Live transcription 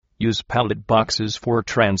Use pallet boxes for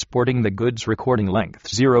transporting the goods. Recording length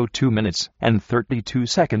 02 minutes and 32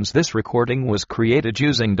 seconds. This recording was created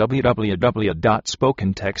using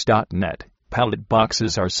www.spokentext.net. Pallet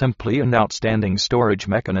boxes are simply an outstanding storage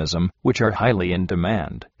mechanism, which are highly in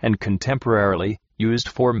demand and contemporarily used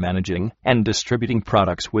for managing and distributing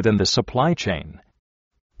products within the supply chain.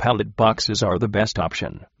 Pallet boxes are the best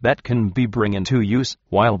option that can be bring into use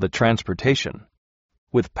while the transportation.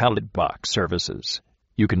 With pallet box services,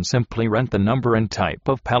 you can simply rent the number and type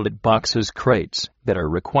of pallet boxes crates that are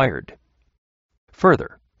required.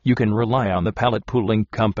 Further, you can rely on the pallet pooling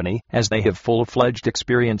company as they have full-fledged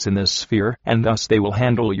experience in this sphere, and thus they will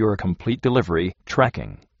handle your complete delivery,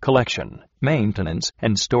 tracking, collection, maintenance,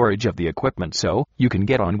 and storage of the equipment so you can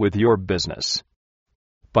get on with your business.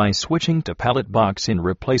 By switching to pallet box in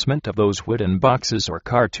replacement of those wooden boxes or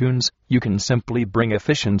cartoons, you can simply bring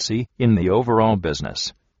efficiency in the overall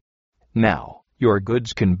business. Now, your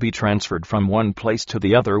goods can be transferred from one place to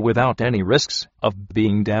the other without any risks of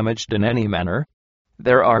being damaged in any manner.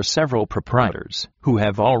 There are several proprietors who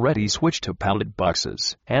have already switched to pallet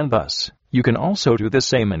boxes, and thus, you can also do the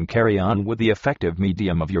same and carry on with the effective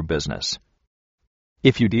medium of your business.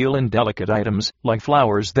 If you deal in delicate items like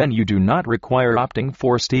flowers, then you do not require opting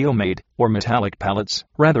for steel-made or metallic pallets,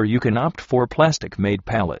 rather you can opt for plastic-made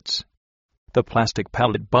pallets. The plastic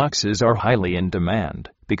pallet boxes are highly in demand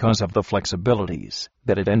because of the flexibilities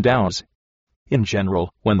that it endows. In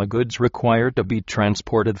general, when the goods require to be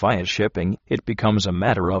transported via shipping, it becomes a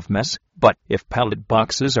matter of mess, but if pallet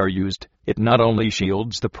boxes are used, it not only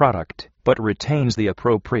shields the product, but retains the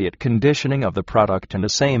appropriate conditioning of the product in the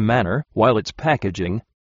same manner while it's packaging.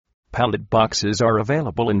 Pallet boxes are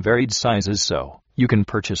available in varied sizes, so you can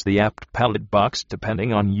purchase the apt pallet box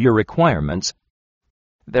depending on your requirements.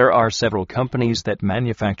 There are several companies that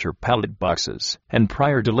manufacture pallet boxes, and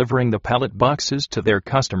prior delivering the pallet boxes to their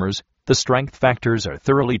customers, the strength factors are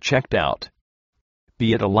thoroughly checked out.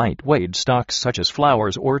 Be it a lightweight stock such as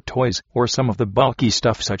flowers or toys, or some of the bulky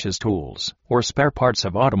stuff such as tools or spare parts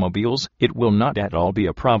of automobiles, it will not at all be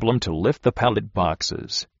a problem to lift the pallet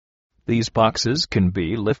boxes. These boxes can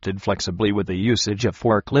be lifted flexibly with the usage of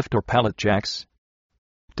forklift or pallet jacks.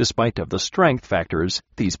 Despite of the strength factors,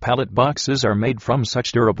 these pallet boxes are made from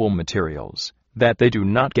such durable materials that they do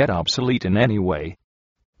not get obsolete in any way.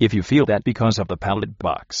 If you feel that because of the pallet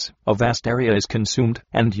box, a vast area is consumed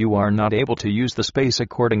and you are not able to use the space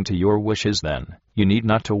according to your wishes, then you need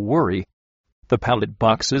not to worry. The pallet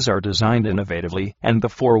boxes are designed innovatively, and the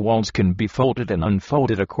four walls can be folded and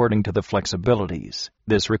unfolded according to the flexibilities.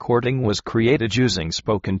 This recording was created using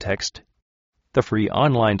Spoken Text, the free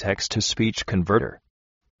online text-to-speech converter.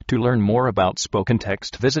 To learn more about Spoken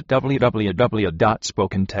Text, visit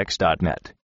www.spokentext.net.